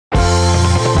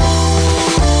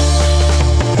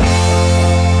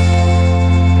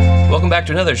back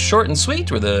to another Short and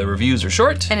Sweet, where the reviews are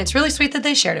short. And it's really sweet that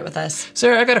they shared it with us.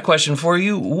 Sarah, I got a question for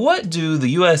you. What do the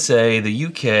USA, the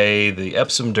UK, the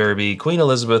Epsom Derby, Queen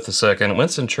Elizabeth II,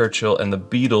 Winston Churchill, and the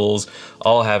Beatles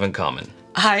all have in common?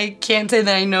 I can't say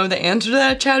that I know the answer to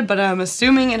that, Chad, but I'm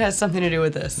assuming it has something to do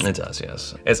with this. It does,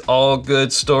 yes. As all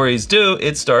good stories do,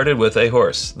 it started with a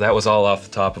horse. That was all off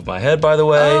the top of my head, by the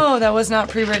way. Oh, that was not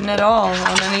pre-written at all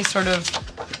on any sort of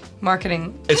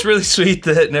marketing. It's really sweet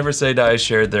that Never Say Die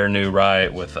shared their new rye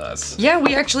with us. Yeah,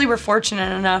 we actually were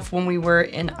fortunate enough when we were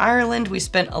in Ireland. We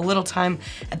spent a little time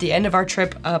at the end of our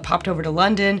trip, popped over to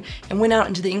London, and went out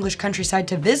into the English countryside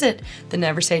to visit the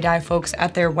Never Say Die folks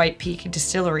at their White Peak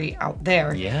Distillery out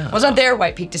there. Yeah. Well, it's not their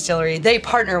White Peak Distillery. They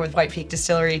partner with White Peak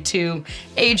Distillery to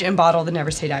age and bottle the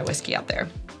Never Say Die whiskey out there.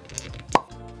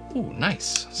 Ooh,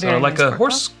 nice. So Very like nice a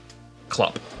horse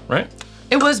club, right?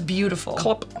 It was beautiful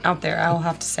Clop. out there, I'll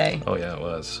have to say. Oh yeah, it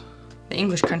was. The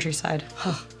English countryside.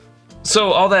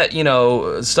 So all that, you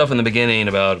know, stuff in the beginning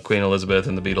about Queen Elizabeth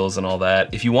and the Beatles and all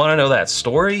that, if you want to know that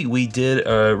story, we did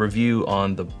a review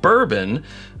on the Bourbon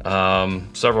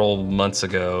several months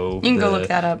ago. You can go look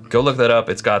that up. Go look that up.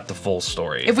 It's got the full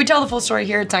story. If we tell the full story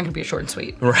here, it's not gonna be short and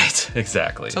sweet. Right,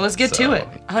 exactly. So let's get to it.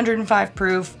 105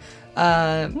 proof,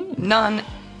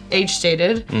 non-age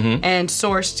stated, and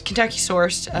sourced, Kentucky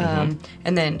sourced,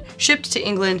 and then shipped to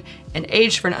England and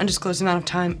aged for an undisclosed amount of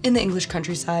time in the English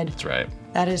countryside. That's right.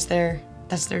 That's their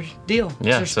deal.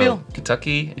 Yeah, That's their spiel.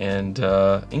 Kentucky and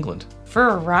England. For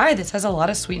a rye, this has a lot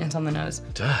of sweetness on the nose.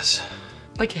 It does.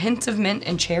 Like hints of mint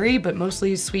and cherry, but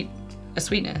mostly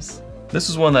sweetness. This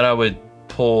is one that I would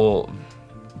pull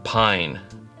pine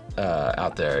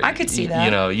out there. I could see that.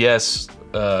 You know, yes,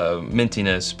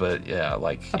 mintiness, but yeah,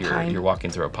 like pine. you're walking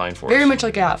through a pine forest. Very much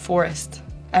like a forest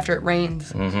after it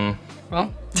rains.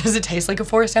 Well, does it taste like a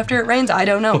forest after it rains? I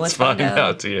don't know. Let's find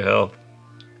out. To your hell.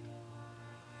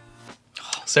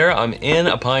 Sarah, I'm in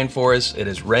a pine forest. It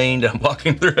has rained. I'm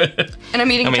walking through it. And I'm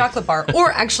eating a chocolate bar.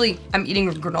 Or actually, I'm eating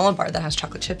a granola bar that has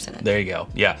chocolate chips in it. There you go.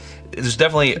 Yeah. There's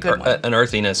definitely an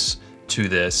earthiness to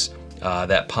this.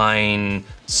 That pine,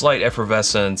 slight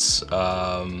effervescence,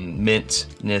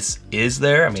 mintness is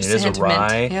there. I mean, it is a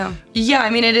rye. Mint, yeah, I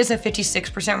mean, it is a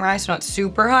 56% rye, so not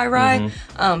super high rye,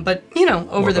 but, you know,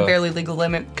 over the barely legal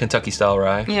limit. Kentucky style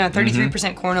rye. Yeah,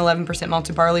 33% corn, 11%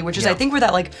 malted barley, which is, I think, where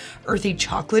that, like, earthy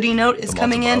chocolatey note is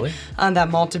coming in. That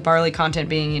malted barley content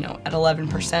being, you know, at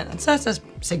 11%. So that's a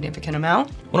significant amount.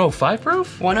 105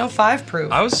 proof? 105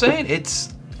 proof. I was saying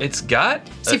it's got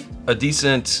a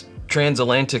decent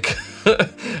transatlantic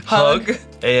hug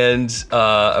and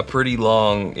a pretty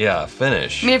long,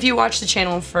 finish. I mean, if you watch the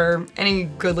channel for any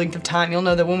good length of time, you'll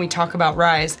know that when we talk about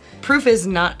ryes, proof is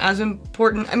not as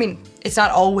important. I mean, it's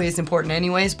not always important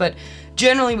anyways, but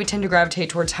generally we tend to gravitate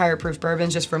towards higher proof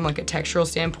bourbons just from like a textural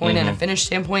standpoint and a finish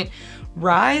standpoint.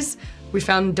 Ryes, we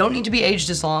found, don't need to be aged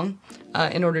as long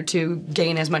in order to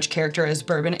gain as much character as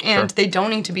bourbon, and they don't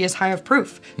need to be as high of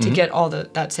proof to get all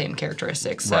that same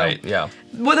characteristics. So right, yeah.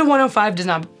 Whether 105 does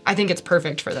not, I think it's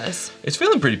perfect for this. It's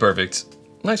feeling pretty perfect.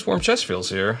 Nice warm chest feels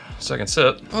here. Second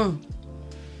sip.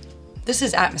 This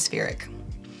is atmospheric.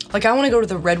 Like, I want to go to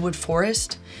the redwood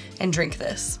forest and drink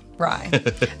this rye.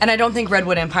 And I don't think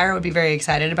Redwood Empire would be very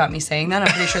excited about me saying that. I'm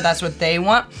pretty sure that's what they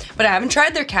want. But I haven't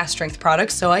tried their cast strength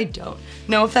products, so I don't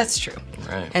know if that's true.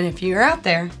 Right. And if you're out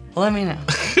there, let me know.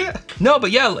 No,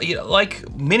 but yeah, you know, like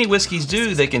many whiskeys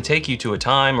do, they can take you to a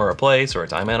time or a place, or a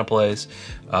time and a place,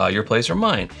 your place or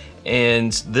mine.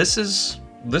 And this is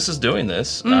doing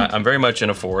this. I'm very much in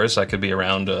a forest. I could be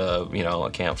around, you know,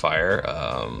 a campfire.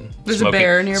 There's a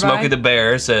bear nearby. Smokey the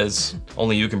Bear says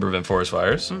only you can prevent forest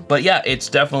fires. But yeah, it's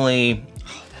definitely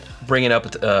bringing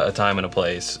up a time and a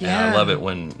place. And I love it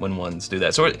when ones do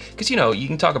that. So, because you know, you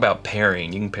can talk about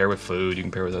pairing. You can pair with food. You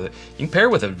can pair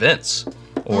with events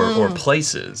or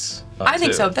places. I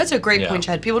think so. That's a great point,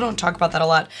 Chad. People don't talk about that a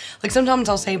lot. Like sometimes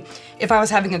I'll say, if I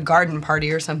was having a garden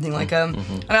party or something, like an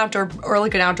outdoor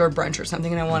brunch or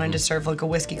something, and I wanted to serve like a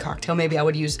whiskey cocktail, maybe I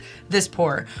would use this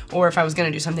pour. Or if I was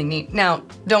gonna do something neat. Now,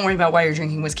 don't worry about why you're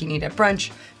drinking whiskey neat at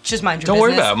brunch. Just mind your business. Don't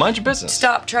worry about it. Mind your business.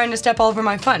 Stop trying to step all over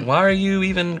my fun. Why are you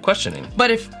even questioning?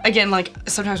 But if, again, like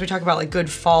sometimes we talk about like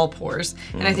good fall pours,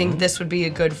 and I think this would be a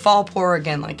good fall pour,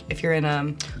 again, like if you're in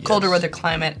a colder weather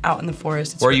climate out in the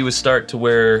forest. Or you would start to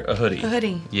wear a hoodie. A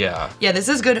hoodie. Yeah. Yeah, this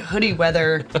is good hoodie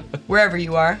weather wherever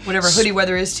you are, whatever hoodie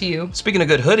weather is to you. Speaking of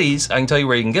good hoodies, I can tell you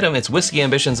where you can get them. It's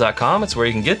whiskyambitions.com. It's where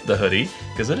you can get the hoodie,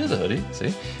 because it is a hoodie,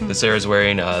 see? That Sarah's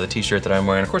wearing, the t-shirt that I'm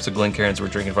wearing, of course the Glencairns we're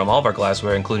drinking from, all of our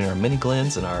glassware, including our mini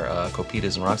Glens and our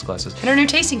Copitas and rocks glasses. And our new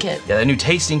tasting kit. Yeah, that new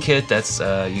tasting kit, that's,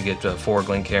 you get 4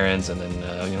 Glencairns and then,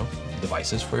 you know,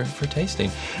 devices for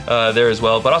tasting there as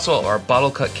well. But also our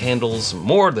bottle cut candles,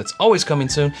 more that's always coming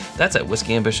soon. That's at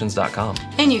whiskyambitions.com.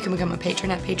 And you can become a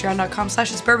patron at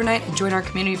patreon.com/itsbourbonnight and join our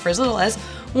community for as little as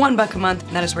 $1 a month.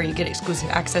 And that is where you get exclusive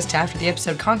access to after the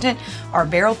episode content, our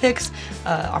barrel picks,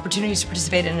 opportunities to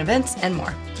participate in events, and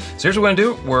more. So here's what we're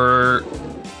gonna do. We're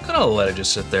gonna let it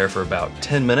just sit there for about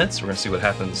 10 minutes. We're gonna see what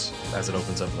happens as it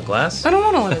opens up in the glass. I don't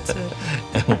want to let it sit.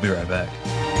 And we'll be right back.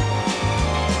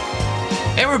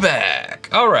 And we're back.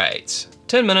 All right,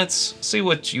 10 minutes. See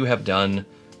what you have done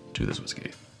to this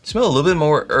whiskey. Smell a little bit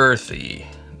more earthy.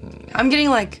 I'm getting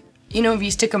like, you know, if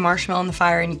you stick a marshmallow in the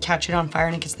fire and you catch it on fire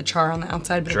and it gets the char on the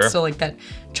outside, but Sure. it's still like that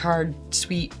charred,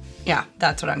 sweet. Yeah,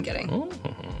 that's what I'm getting.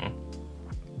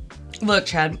 Look,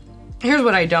 Chad, here's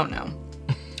what I don't know.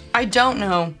 I don't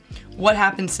know what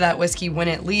happens to that whiskey when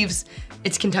it leaves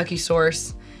its Kentucky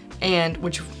source, and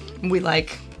which we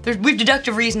like. We've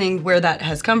deductive reasoning where that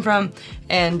has come from,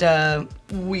 and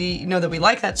we know that we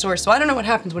like that source. So I don't know what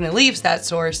happens when it leaves that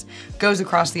source, goes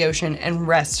across the ocean, and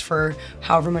rests for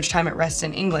however much time it rests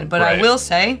in England. But Right. I will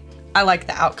say, I like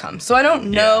the outcome. So I don't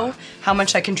know how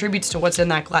much that contributes to what's in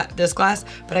that this glass,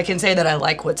 but I can say that I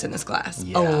like what's in this glass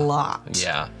a lot.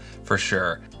 Yeah, for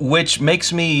sure. Which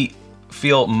makes me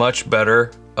feel much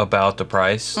better about the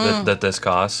price that this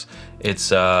costs.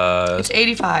 It's It's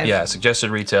 85. yeah,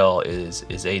 suggested retail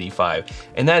is 85,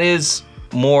 and that is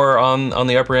more on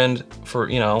the upper end for,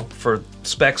 you know, for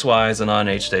specs wise, a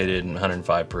non-age stated and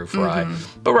 105 proof rye.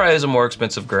 But rye is a more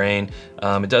expensive grain.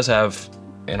 It does have,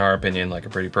 in our opinion, like a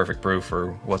pretty perfect proof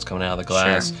for what's coming out of the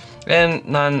glass. And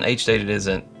non-age stated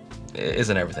isn't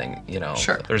everything, you know.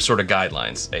 Sure. There's sort of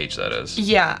guidelines, age that is.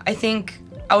 Yeah, I think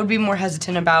I would be more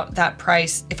hesitant about that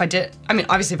price if I did. I mean,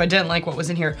 obviously, if I didn't like what was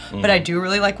in here, but I do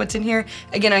really like what's in here.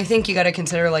 Again, I think you got to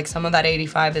consider like some of that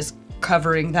 85 is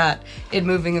covering that it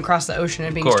moving across the ocean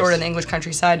and being stored in the English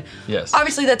countryside. Yes.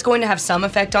 Obviously, that's going to have some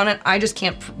effect on it. I just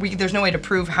can't. There's no way to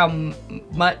prove how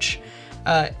much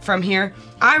from here.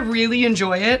 I really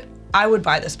enjoy it. I would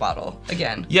buy this bottle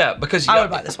again. Yeah, because I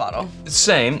would buy this bottle.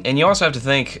 Same, and you also have to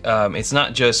think it's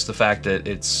not just the fact that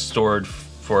it's stored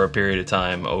for a period of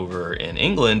time over in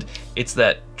England. It's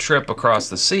that trip across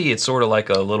the sea. It's sort of like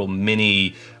a little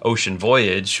mini ocean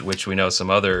voyage, which we know some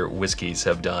other whiskeys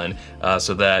have done.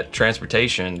 So that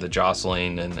transportation, the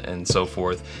jostling and so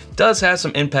forth, does have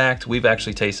some impact. We've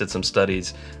actually tasted some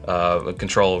studies of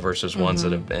control versus ones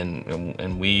that have been,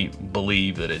 and we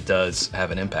believe that it does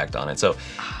have an impact on it. So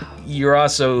you're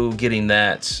also getting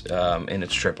that in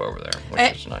its trip over there,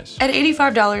 which is nice. At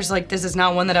 $85, like, this is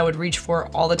not one that I would reach for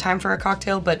all the time for a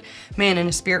cocktail, but man, in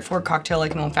a spirit forward cocktail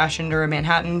like an old fashioned or a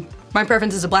Manhattan, my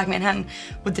preference is a black Manhattan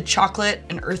with the chocolate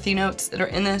and earthy notes that are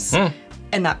in this.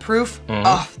 And that proof,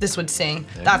 oh, this would sing.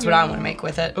 That's what I want to make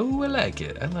with it. Oh, I like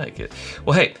it. I like it.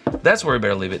 Well, hey, that's where we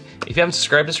better leave it. If you haven't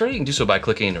subscribed to us already, you can do so by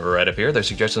clicking right up here. There's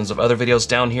suggestions of other videos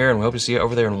down here, and we hope to see you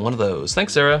over there in one of those.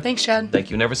 Thanks, Sarah. Thanks, Chad. Thank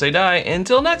you. Never say die.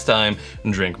 Until next time,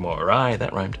 drink more rye.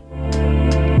 That rhymed.